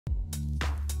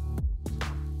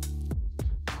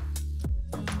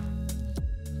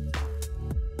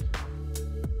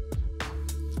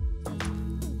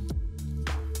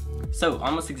So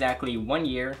almost exactly 1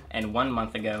 year and 1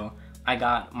 month ago, I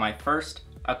got my first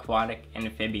aquatic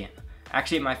amphibian.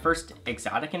 Actually, my first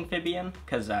exotic amphibian,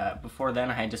 because before then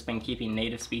I had just been keeping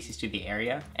native species to the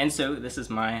area. And so this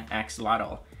is my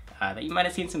axolotl that you might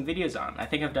have seen some videos on. I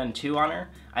think I've done 2 on her.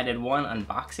 I did one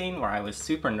unboxing where I was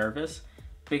super nervous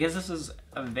because this is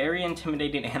a very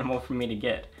intimidating animal for me to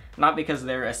get. Not because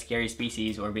they're a scary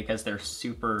species or because they're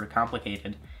super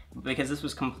complicated, but because this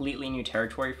was completely new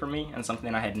territory for me and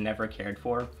something I had never cared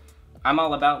for. I'm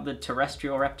all about the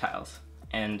terrestrial reptiles,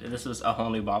 and this was a whole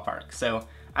new ballpark. So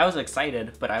I was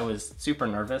excited, but I was super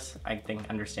nervous, I think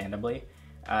understandably.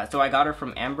 So I got her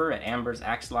from Amber at Amber's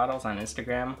Axolotls on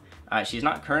Instagram. She's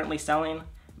not currently selling,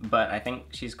 but I think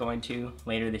she's going to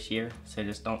later this year, so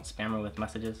just don't spam her with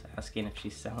messages asking if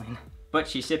she's selling. But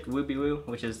she shipped Woobeewoo,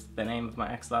 which is the name of my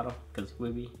axolotl, because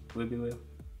Woobeewoo,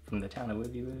 from the town of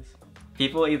Woobeewoos.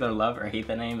 People either love or hate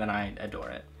the name, and I adore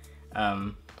it.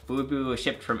 Woobeewoo was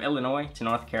shipped from Illinois to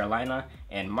North Carolina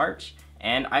in March,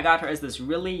 and I got her as this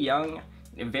really young,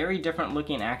 very different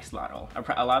looking axolotl.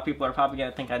 A lot of people are probably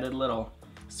gonna think I did a little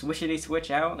swishity switch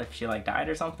out if she like died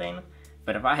or something,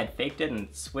 but if I had faked it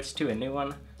and switched to a new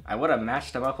one, I would have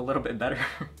matched them up a little bit better.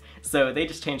 So they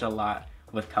just changed a lot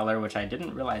with color, which I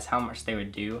didn't realize how much they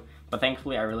would do, but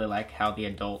thankfully I really like how the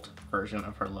adult version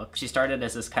of her looks. She started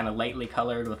as this kind of lightly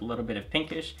colored with a little bit of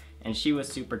pinkish, and she was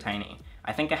super tiny.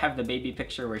 I think I have the baby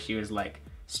picture where she was like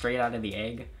straight out of the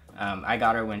egg. I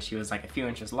got her when she was like a few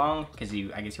inches long, because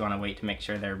I guess you want to wait to make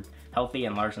sure they're healthy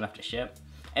and large enough to ship.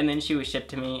 And then she was shipped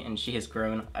to me, and she has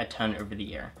grown a ton over the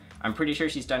year. I'm pretty sure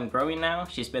she's done growing now.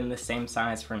 She's been the same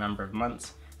size for a number of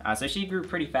months. So she grew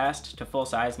pretty fast to full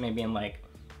size, maybe in like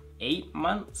 8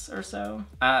 months or so.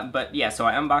 But yeah, so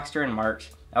I unboxed her in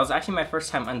March. That was actually my first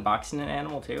time unboxing an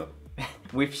animal too.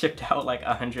 We've shipped out like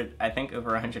 100, I think over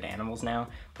 100 animals now,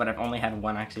 but I've only had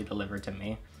one actually delivered to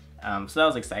me. So that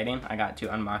was exciting. I got to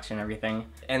unbox and everything.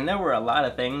 And there were a lot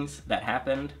of things that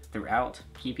happened throughout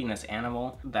keeping this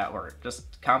animal that were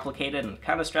just complicated and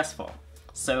kind of stressful.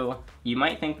 So you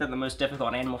might think that the most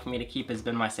difficult animal for me to keep has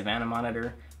been my Savannah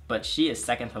monitor, but she is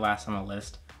second to last on the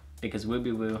list because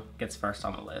Woobeewoo gets first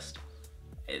on the list.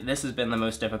 This has been the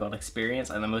most difficult experience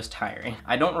and the most tiring.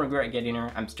 I don't regret getting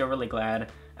her. I'm still really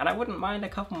glad, and I wouldn't mind a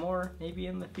couple more maybe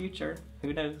in the future.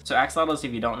 Who knows? So axolotls,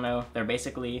 if you don't know, they're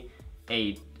basically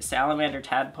a salamander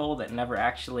tadpole that never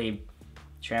actually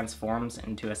transforms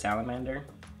into a salamander.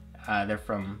 They're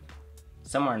from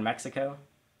somewhere in Mexico.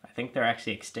 I think they're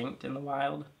actually extinct in the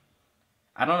wild.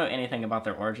 I don't know anything about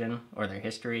their origin or their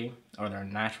history or their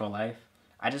natural life.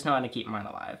 I just know how to keep mine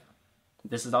alive.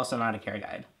 This is also not a care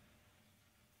guide,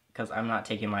 because I'm not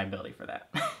taking liability for that.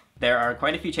 There are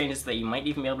quite a few changes that you might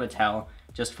even be able to tell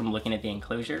just from looking at the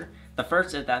enclosure. The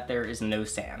first is that there is no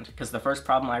sand, because the first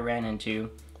problem I ran into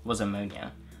was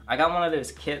ammonia. I got one of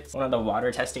those kits, one of the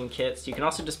water testing kits. You can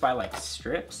also just buy like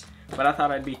strips, but I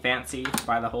thought I'd be fancy,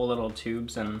 buy the whole little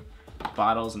tubes and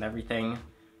bottles and everything.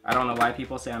 I don't know why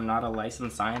people say I'm not a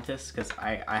licensed scientist, because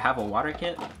I have a water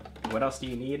kit. What else do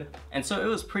you need? And so it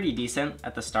was pretty decent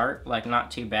at the start, like not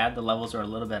too bad. The levels were a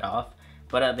little bit off,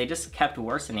 but they just kept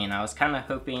worsening. I was kind of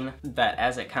hoping that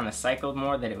as it kind of cycled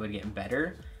more that it would get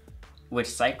better, which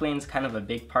cycling's kind of a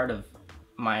big part of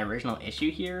my original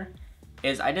issue here.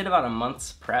 Is I did about a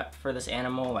month's prep for this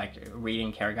animal, like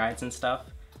reading care guides and stuff,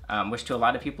 which to a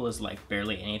lot of people is like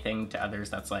barely anything. To others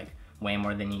that's like way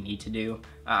more than you need to do.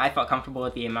 I felt comfortable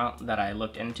with the amount that I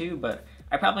looked into, but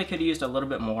I probably could have used a little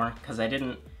bit more because I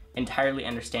didn't entirely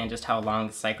understand just how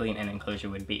long cycling an enclosure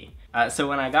would be. So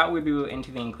when I got Woobeewoo into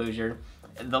the enclosure,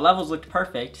 the levels looked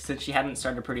perfect since she hadn't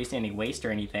started producing any waste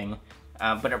or anything,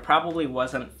 but it probably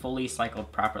wasn't fully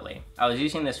cycled properly. I was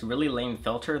using this really lame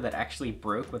filter that actually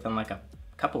broke within like a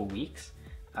couple weeks.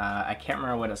 I can't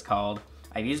remember what it's called.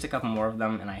 I've used a couple more of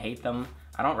them and I hate them.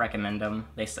 I don't recommend them.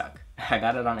 They suck. I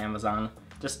got it on Amazon.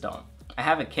 Just don't. I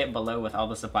have a kit below with all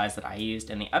the supplies that I used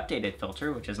and the updated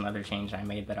filter, which is another change I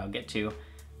made that I'll get to.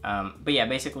 But yeah,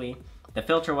 basically, the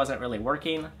filter wasn't really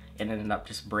working. It ended up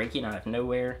just breaking out of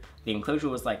nowhere. The enclosure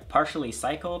was like partially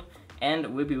cycled, and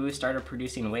Woobeewoo started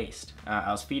producing waste. I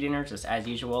was feeding her just as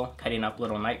usual, cutting up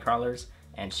little night crawlers,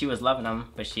 and she was loving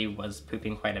them, but she was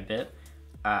pooping quite a bit.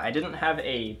 I didn't have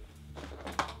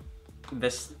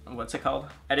what's it called?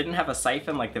 I didn't have a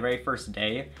siphon like the very first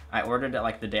day. I ordered it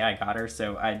like the day I got her,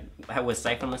 so I was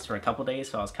siphonless for a couple days,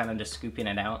 so I was kind of just scooping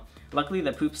it out. Luckily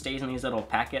the poop stays in these little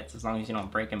packets as long as you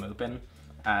don't break them open.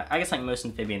 I guess like most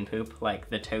amphibian poop, like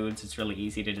the toads, it's really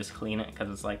easy to just clean it because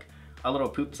it's like a little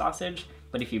poop sausage,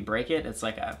 but if you break it, it's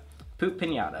like a poop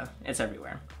piñata. It's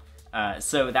everywhere.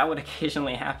 So that would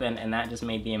occasionally happen, and that just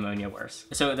made the ammonia worse.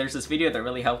 So there's this video that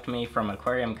really helped me from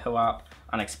Aquarium Co-op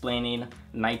on explaining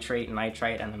nitrate,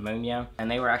 nitrite, and ammonia. And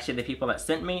they were actually the people that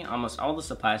sent me almost all the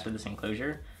supplies for this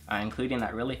enclosure, including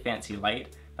that really fancy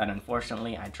light that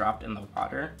unfortunately I dropped in the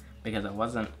water because it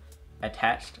wasn't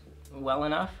attached well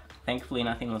enough. Thankfully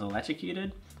nothing was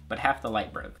electrocuted, but half the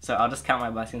light broke. So I'll just count my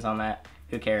blessings on that.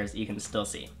 Who cares? You can still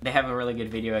see. They have a really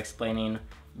good video explaining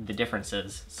the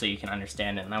differences so you can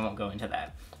understand it, and I won't go into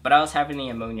that. But I was having the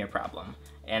ammonia problem,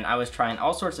 and I was trying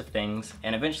all sorts of things,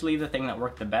 and eventually the thing that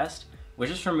worked the best was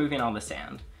just removing all the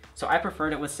sand. So I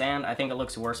preferred it with sand. I think it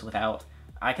looks worse without.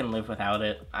 I can live without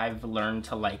it. I've learned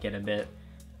to like it a bit.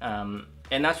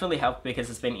 And that's really helped because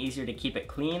it's been easier to keep it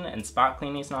clean, and spot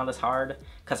cleaning is not as hard,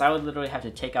 because I would literally have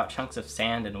to take out chunks of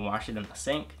sand and wash it in the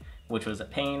sink, which was a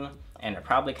pain, and it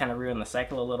probably kind of ruined the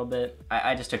cycle a little bit.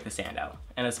 I just took the sand out,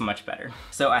 and it's much better.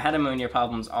 So I had ammonia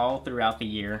problems all throughout the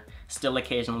year. Still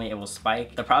occasionally it will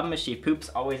spike. The problem is she poops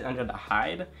always under the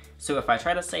hide, so if I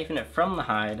try to siphon it from the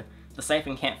hide, the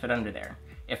siphon can't fit under there.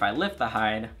 If I lift the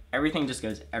hide, everything just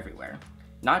goes everywhere.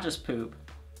 Not just poop,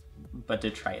 but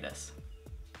detritus.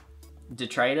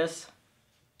 Detritus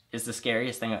is the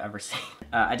scariest thing I've ever seen.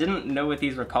 I didn't know what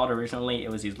these were called originally.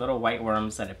 It was these little white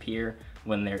worms that appear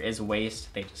when there is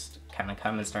waste. They just kind of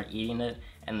come and start eating it,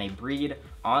 and they breed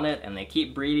on it, and they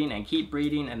keep breeding,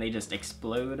 and they just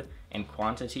explode in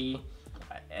quantity.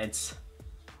 It's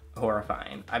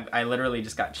horrifying. I literally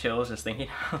just got chills just thinking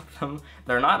of them.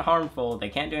 They're not harmful. They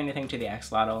can't do anything to the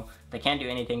axolotl. They can't do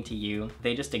anything to you.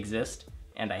 They just exist,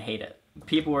 and I hate it.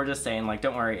 People were just saying, like,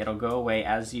 don't worry, it'll go away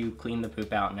as you clean the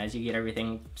poop out and as you get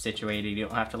everything situated. You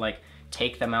don't have to, like,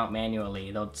 take them out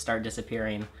manually. They'll start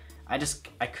disappearing. I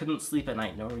couldn't sleep at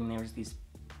night knowing there was these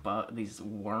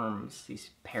worms, these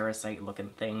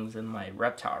parasite-looking things in my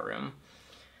reptile room.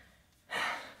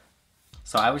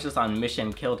 So I was just on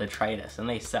mission kill detritus, and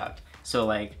they sucked. So,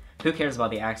 like, who cares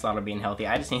about the axolotl being healthy?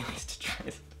 I just need these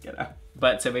detritus to get out.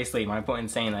 But so basically, my point in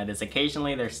saying that is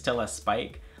occasionally there's still a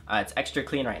spike. It's extra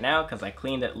clean right now because I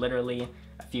cleaned it literally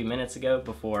a few minutes ago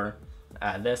before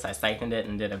this. I siphoned it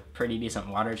and did a pretty decent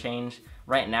water change.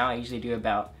 Right now I usually do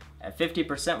about a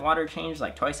 50% water change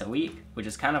like twice a week, which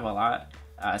is kind of a lot.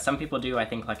 Some people do, I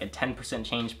think, like a 10%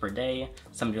 change per day.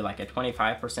 Some do like a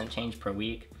 25% change per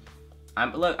week.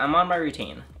 Look, I'm on my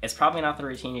routine. It's probably not the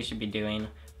routine you should be doing,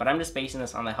 but I'm just basing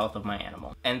this on the health of my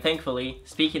animal. And thankfully,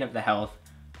 speaking of the health,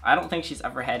 I don't think she's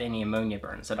ever had any ammonia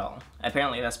burns at all.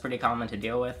 Apparently that's pretty common to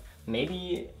deal with.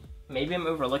 Maybe I'm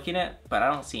overlooking it, but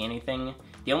I don't see anything.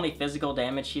 The only physical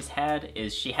damage she's had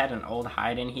is she had an old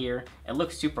hide in here. It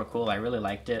looked super cool, I really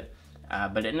liked it.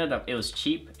 But it was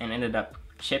cheap and ended up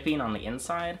chipping on the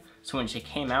inside. So when she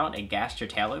came out, it gassed her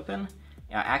tail open.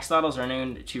 Axolotls are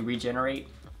known to regenerate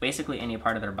basically any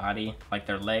part of their body, like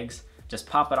their legs. Just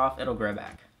pop it off, it'll grow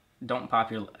back. Don't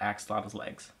pop your axolotl's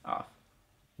legs off.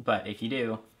 But if you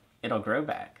do, it'll grow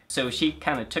back. So she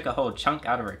kind of took a whole chunk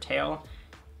out of her tail.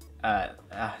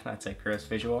 That's a gross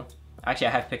visual. Actually,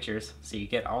 I have pictures, so you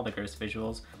get all the gross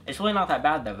visuals. It's really not that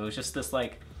bad though. It was just this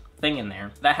like thing in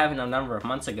there. That happened a number of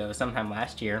months ago, sometime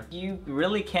last year. You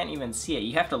really can't even see it.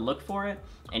 You have to look for it,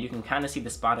 and you can kind of see the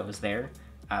spot it was there.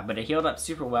 But it healed up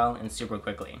super well and super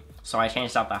quickly. So I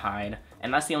changed out the hide,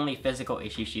 and that's the only physical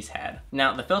issue she's had.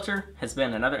 Now, the filter has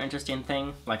been another interesting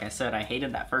thing. Like I said, I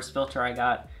hated that first filter I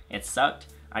got. It sucked.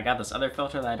 I got this other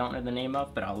filter that I don't know the name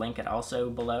of, but I'll link it also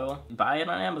below. Buy it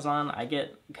on Amazon. I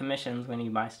get commissions when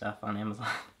you buy stuff on Amazon.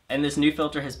 And this new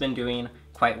filter has been doing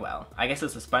quite well. I guess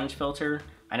it's a sponge filter.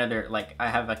 I know I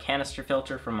have a canister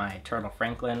filter for my turtle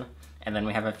Franklin, and then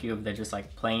we have a few of the just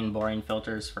like plain boring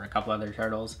filters for a couple other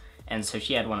turtles. And so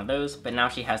she had one of those, but now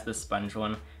she has this sponge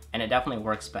one, and it definitely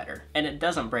works better. And it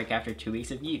doesn't break after 2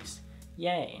 weeks of use.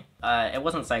 Yay. It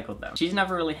wasn't cycled though. She's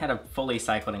never really had a fully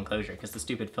cycled enclosure because the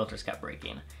stupid filters kept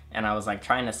breaking. And I was like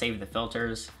trying to save the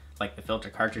filters, like the filter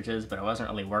cartridges, but it wasn't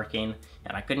really working,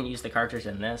 and I couldn't use the cartridge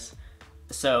in this.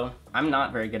 So I'm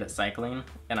not very good at cycling,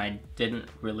 and I didn't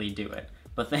really do it.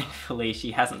 But thankfully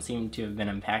she hasn't seemed to have been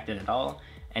impacted at all,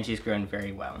 and she's grown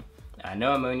very well.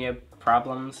 No ammonia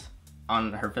problems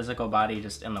on her physical body,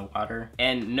 just in the water,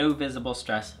 and no visible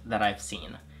stress that I've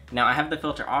seen. Now I have the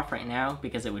filter off right now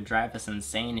because it would drive us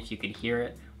insane if you could hear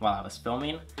it while I was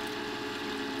filming.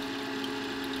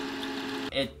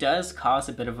 It does cause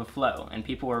a bit of a flow, and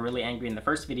people were really angry in the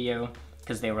first video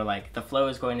because they were like, the flow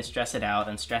is going to stress it out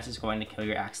and stress is going to kill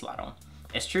your axolotl.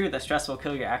 It's true that stress will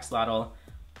kill your axolotl,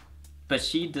 but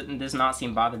she does not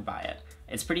seem bothered by it.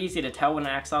 It's pretty easy to tell when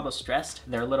an axolotl is stressed.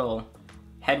 Their little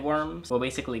headworms will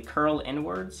basically curl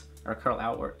inwards or curl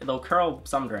outward. They'll curl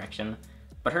some direction,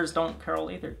 but hers don't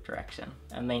curl either direction,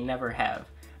 and they never have.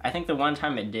 I think the one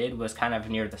time it did was kind of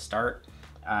near the start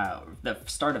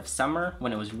of summer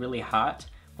when it was really hot,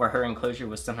 where her enclosure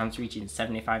was sometimes reaching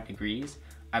 75 degrees.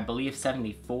 I believe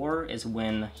 74 is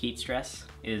when heat stress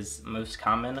is most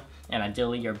common, and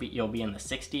ideally you'll be in the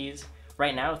 60s.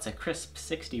 Right now it's a crisp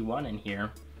 61 in here,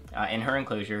 in her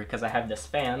enclosure, because I have this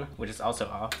fan, which is also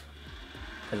off,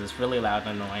 because it's really loud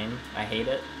and annoying. I hate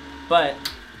it, but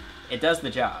it does the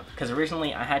job, because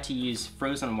originally I had to use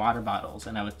frozen water bottles,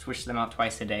 and I would switch them out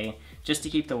twice a day just to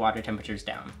keep the water temperatures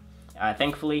down.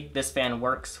 Thankfully, this fan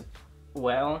works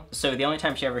well, so the only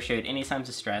time she ever showed any signs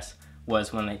of stress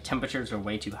was when the temperatures were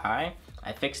way too high.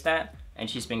 I fixed that, and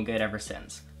she's been good ever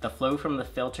since. The flow from the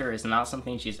filter is not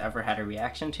something she's ever had a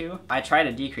reaction to. I try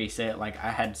to decrease it, like I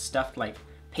had stuffed like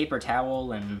paper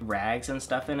towel and rags and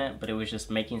stuff in it, but it was just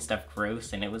making stuff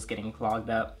gross and it was getting clogged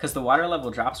up. Because the water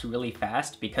level drops really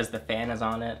fast because the fan is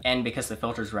on it and because the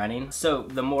filter's running. So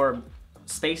the more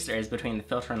space there is between the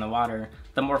filter and the water,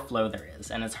 the more flow there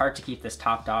is. And it's hard to keep this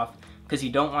topped off because you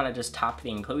don't want to just top the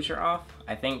enclosure off.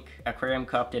 I think Aquarium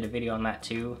Co-op did a video on that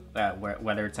too,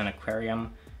 whether it's an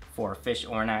aquarium for fish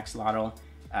or an axolotl,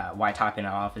 why topping it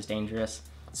off is dangerous.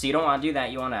 So you don't want to do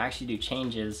that, you want to actually do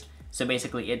changes. So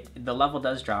basically the level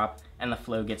does drop and the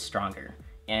flow gets stronger.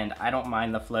 And I don't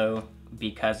mind the flow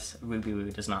because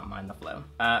Woobeewoo does not mind the flow.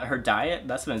 Her diet,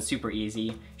 that's been super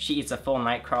easy. She eats a full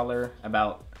night crawler,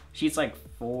 she eats like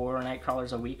 4 night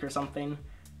crawlers a week or something.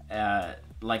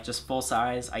 Like just full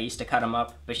size. I used to cut them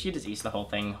up, but she just eats the whole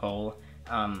thing whole.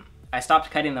 I stopped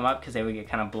cutting them up because they would get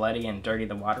kind of bloody and dirty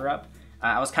the water up.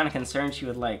 I was kind of concerned she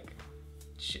would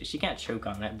she can't choke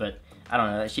on it, but I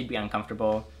don't know, that she'd be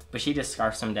uncomfortable. But she just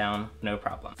scarfs them down, no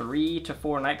problem. 3 to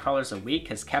 4 night crawlers a week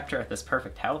has kept her at this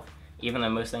perfect health, even though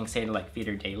most things say to like feed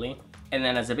her daily. And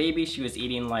then as a baby, she was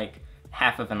eating like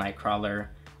half of a night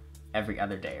crawler every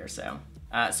other day or so.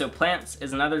 So plants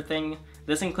is another thing.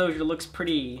 This enclosure looks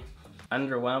pretty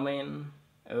underwhelming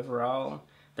overall.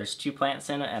 There's 2 plants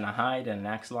in it and a hide and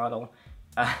an axolotl.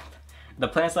 The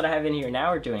plants that I have in here now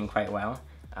are doing quite well.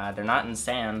 They're not in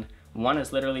sand. One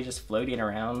is literally just floating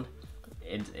around.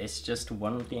 It's just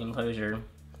one with the enclosure.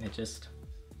 It just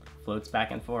floats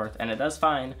back and forth, and it does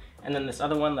fine. And then this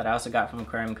other one that I also got from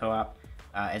Aquarium Co-op,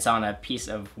 it's on a piece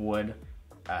of wood,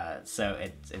 so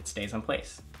it stays in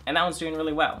place. And that one's doing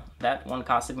really well. That one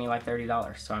costed me like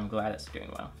 $30, so I'm glad it's doing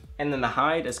well. And then the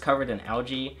hide is covered in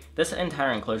algae. This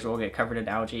entire enclosure will get covered in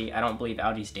algae. I don't believe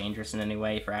algae's dangerous in any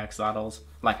way for axolotls.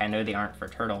 Like I know they aren't for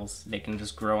turtles. They can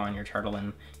just grow on your turtle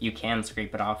and you can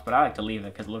scrape it off, but I like to leave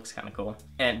it because it looks kind of cool.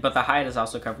 But the hide is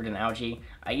also covered in algae.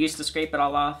 I used to scrape it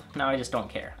all off. Now I just don't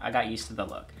care. I got used to the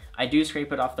look. I do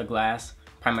scrape it off the glass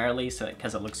primarily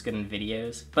because it looks good in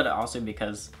videos, but also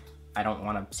because I don't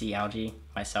want to see algae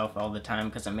myself all the time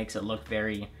because it makes it look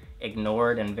very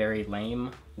ignored and very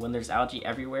lame when there's algae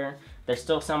everywhere. There's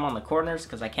still some on the corners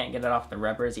because I can't get it off the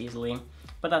rubber as easily,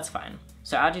 but that's fine.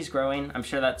 So algae's growing. I'm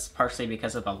sure that's partially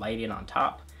because of the lighting on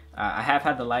top. I have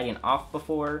had the lighting off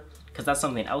before because that's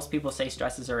something else people say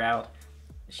stresses her out.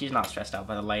 She's not stressed out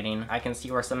by the lighting. I can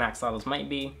see where some axolotls might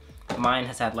be. Mine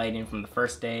has had lighting from the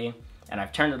first day, and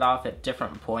I've turned it off at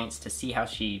different points to see how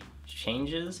she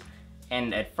changes.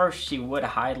 And at first she would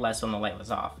hide less when the light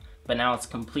was off, but now it's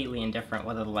completely indifferent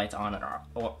whether the light's on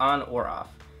or off.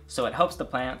 So it helps the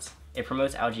plants, it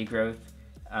promotes algae growth,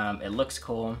 it looks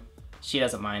cool, she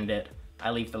doesn't mind it,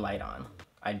 I leave the light on.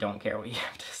 I don't care what you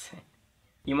have to say.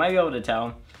 You might be able to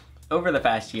tell, over the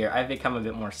past year, I've become a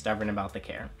bit more stubborn about the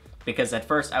care. Because at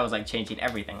first I was like changing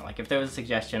everything. Like if there was a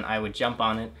suggestion, I would jump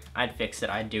on it, I'd fix it,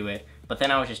 I'd do it. But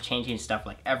then I was just changing stuff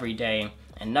like every day,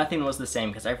 and nothing was the same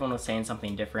because everyone was saying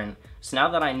something different. So now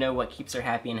that I know what keeps her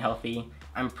happy and healthy,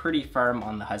 I'm pretty firm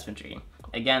on the husbandry.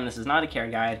 Again, this is not a care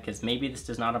guide because maybe this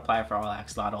does not apply for all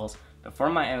axolotls, but for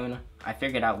my own, I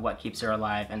figured out what keeps her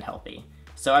alive and healthy.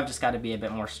 So I've just got to be a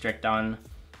bit more strict on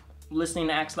listening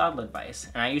to axolotl advice.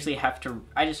 And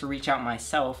I just reach out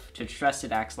myself to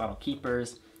trusted axolotl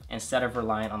keepers instead of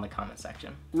relying on the comment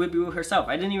section. Woobeewoo herself,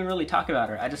 I didn't even really talk about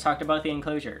her. I just talked about the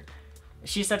enclosure.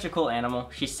 She's such a cool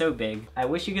animal. She's so big. I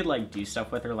wish you could like do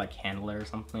stuff with her, like handle her or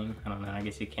something. I don't know, I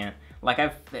guess you can't. Like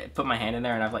I've put my hand in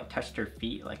there and I've like touched her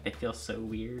feet. Like they feel so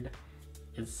weird.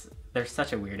 They're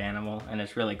such a weird animal and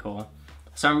it's really cool.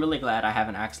 So I'm really glad I have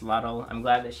an axolotl. I'm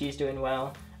glad that she's doing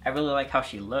well. I really like how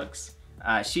she looks.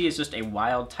 She is just a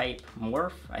wild type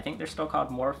morph. I think they're still called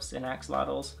morphs in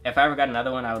axolotls. If I ever got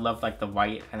another one, I would love like the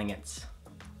white, I think it's,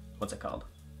 what's it called?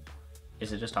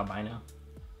 Is it just albino?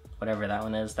 Whatever that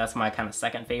one is. That's my kind of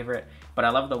second favorite. But I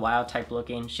love the wild type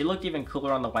looking. She looked even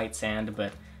cooler on the white sand,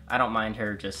 but I don't mind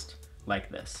her just like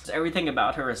this. So everything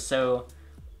about her is so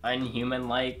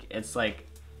unhuman-like. It's like,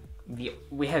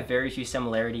 we have very few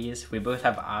similarities. We both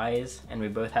have eyes and we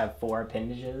both have 4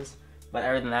 appendages. But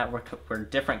other than that, we're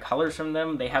different colors from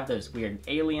them. They have those weird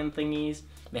alien thingies.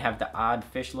 They have the odd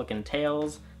fish-looking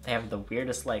tails. They have the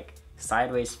weirdest, like,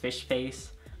 sideways fish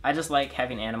face. I just like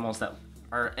having animals that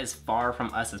are as far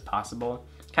from us as possible.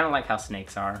 Kind of like how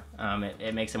snakes are.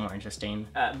 It makes it more interesting.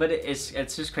 But it's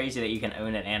just crazy that you can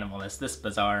own an animal that's this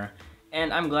bizarre.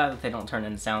 And I'm glad that they don't turn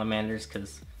into salamanders,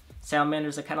 because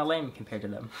salamanders are kind of lame compared to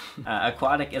them.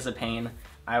 Aquatic is a pain.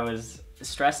 I was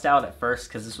stressed out at first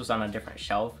because this was on a different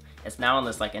shelf. It's now on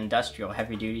this like industrial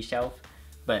heavy duty shelf,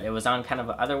 but it was on kind of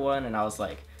the other one, and I was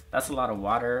like, that's a lot of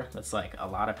water. That's like a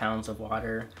lot of pounds of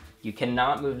water. You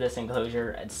cannot move this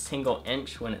enclosure a single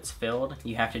inch when it's filled.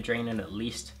 You have to drain it at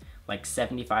least like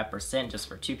 75% just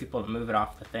for 2 people to move it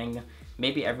off the thing.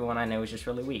 Maybe everyone I know is just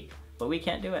really weak, but we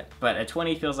can't do it. But a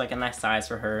 20 feels like a nice size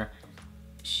for her.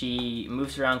 She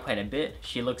moves around quite a bit.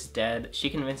 She looks dead. She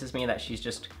convinces me that she's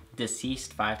just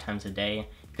deceased 5 times a day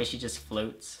because she just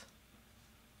floats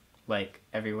like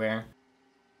everywhere.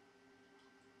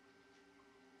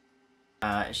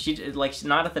 She's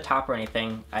not at the top or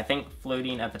anything. I think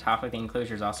floating at the top of the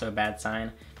enclosure is also a bad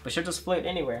sign, but she'll just float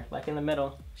anywhere, like in the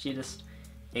middle. She just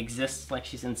exists like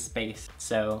she's in space.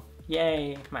 So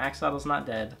yay, my axolotl's not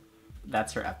dead.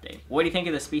 That's her update. What do you think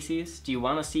of the species? Do you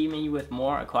want to see me with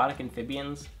more aquatic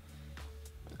amphibians?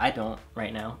 I don't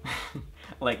right now.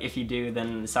 Like, if you do,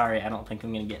 then sorry, I don't think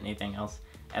I'm gonna get anything else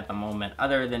at the moment,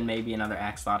 other than maybe another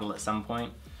axolotl at some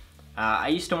point. I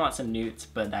used to want some newts,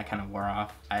 but that kind of wore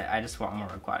off. I just want more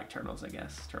aquatic turtles, I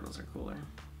guess. Turtles are cooler.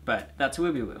 But that's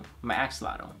Woobeewoo, my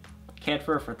axolotl. Cared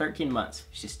for her for 13 months.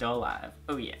 She's still alive.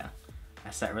 Oh yeah. I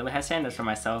set really high standards for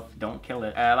myself. Don't kill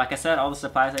it. Like I said, all the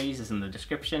supplies I use is in the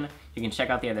description. You can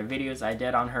check out the other videos I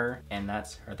did on her, and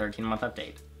that's her 13-month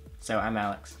update. So I'm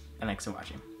Alex, and thanks for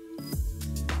watching.